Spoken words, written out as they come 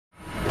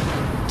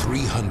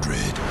300.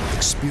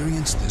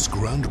 Experience this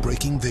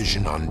groundbreaking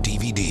vision on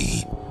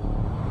DVD.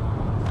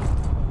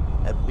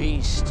 A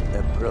beast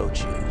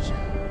approaches.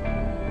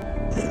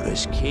 It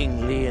was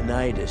King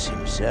Leonidas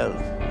himself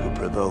who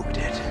provoked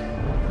it.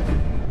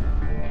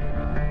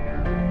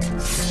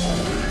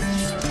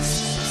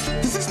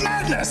 This is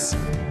madness!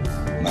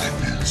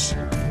 Madness.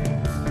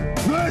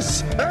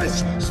 This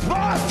is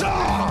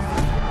Sparta!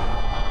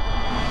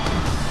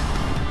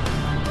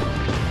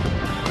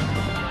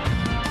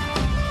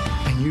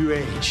 A new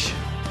age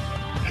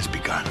has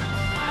begun.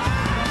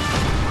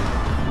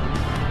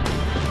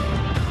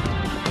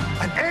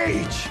 An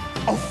age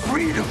of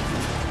freedom.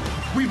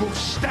 We will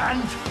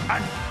stand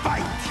and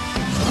fight.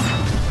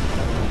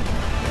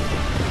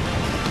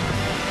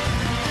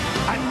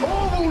 And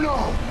all will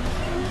know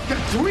that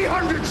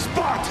 300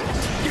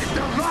 Spartans get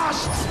their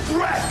last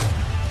breath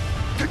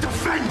to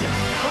defend it.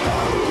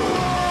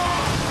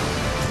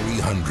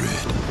 300.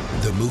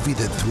 The movie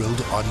that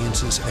thrilled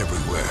audiences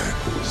everywhere.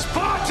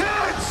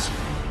 Spartans!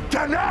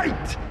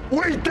 Tonight,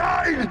 we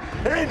dine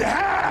in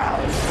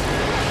hell!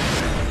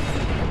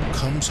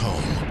 Comes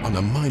home on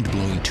a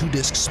mind-blowing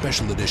 2-disc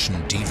special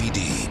edition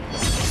DVD.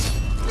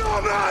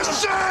 No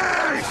mercy!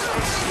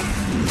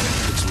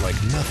 It's like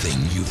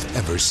nothing you've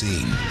ever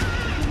seen.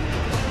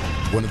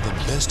 One of the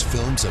best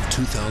films of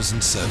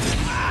 2007.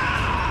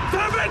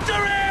 For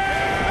victory!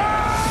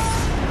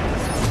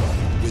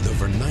 With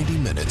over 90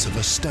 minutes of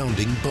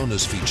astounding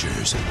bonus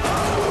features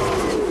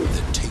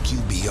that take you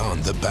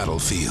beyond the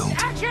battlefield.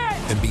 Action!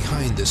 And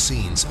behind the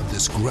scenes of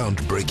this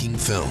groundbreaking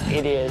film.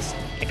 It is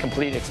a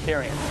complete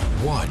experience.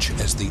 Watch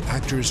as the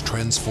actors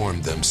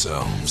transform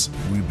themselves.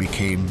 We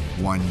became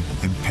one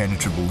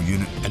impenetrable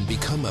unit. And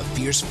become a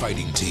fierce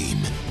fighting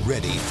team,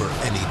 ready for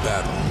any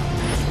battle.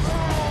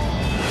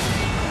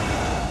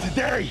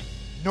 Today,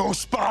 no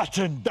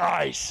Spartan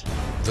dies.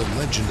 The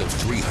legend of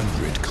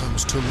 300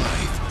 comes to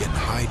life in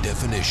high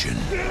definition.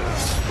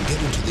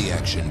 Get into the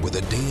action with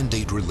a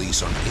day-and-date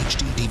release on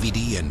HD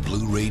DVD and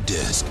Blu-ray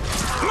disc.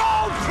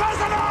 No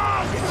president!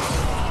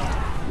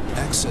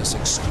 Access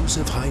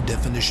exclusive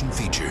high-definition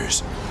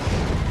features,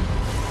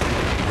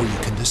 where you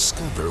can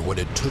discover what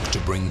it took to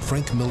bring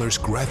Frank Miller's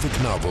graphic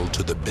novel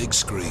to the big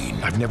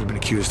screen. I've never been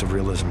accused of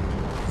realism.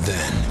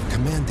 Then,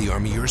 command the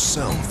army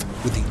yourself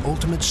with the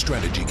ultimate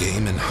strategy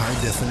game in high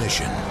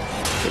definition.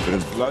 If it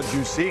is blood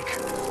you seek,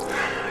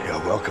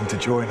 you're welcome to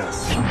join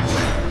us.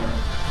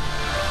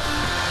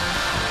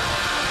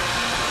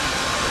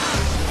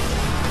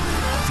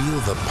 Feel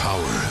the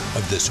power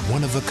of this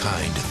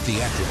one-of-a-kind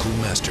theatrical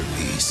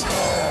masterpiece.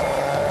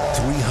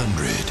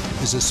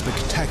 300 is a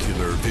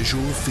spectacular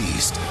visual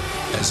feast,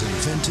 as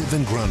inventive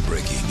and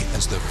groundbreaking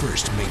as the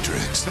first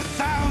Matrix.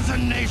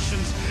 1,000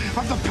 nations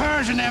of the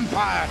Persian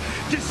Empire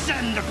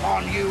descend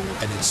upon you.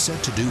 And it's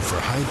set to do for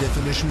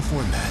high-definition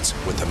formats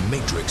what the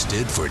Matrix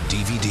did for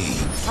DVD.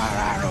 Our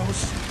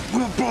arrows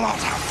will blot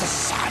out the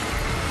sun.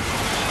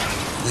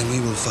 Then we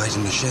will fight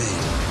in the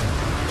shade.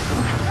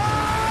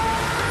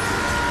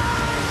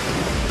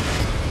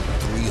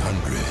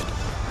 300.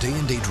 Day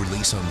and date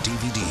release on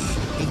DVD,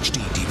 HD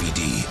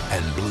DVD,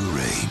 and